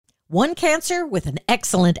One cancer with an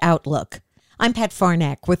excellent outlook. I'm Pat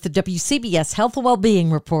Farnack with the WCBS Health and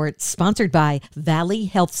Wellbeing Report, sponsored by Valley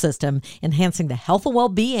Health System, enhancing the health and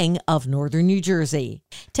well-being of northern New Jersey.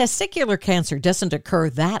 Testicular cancer doesn't occur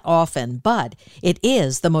that often, but it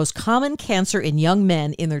is the most common cancer in young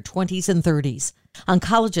men in their 20s and 30s.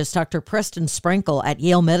 Oncologist Dr. Preston Sprinkle at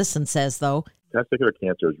Yale Medicine says, though, testicular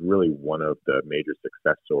cancer is really one of the major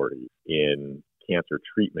success stories in cancer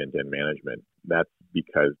treatment and management. That's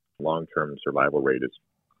because long-term survival rate is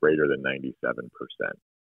greater than 97%.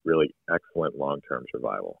 Really excellent long-term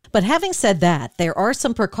survival. But having said that, there are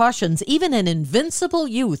some precautions even an invincible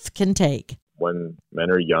youth can take. When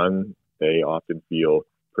men are young, they often feel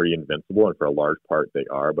pretty invincible, and for a large part they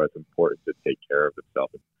are, but it's important to take care of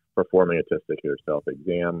themselves. Performing a testicular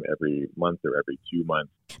self-exam every month or every 2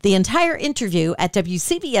 months. The entire interview at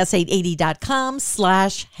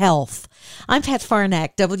WCBS880.com/health. I'm Pat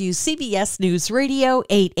Farnack, WCBS News Radio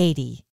 880.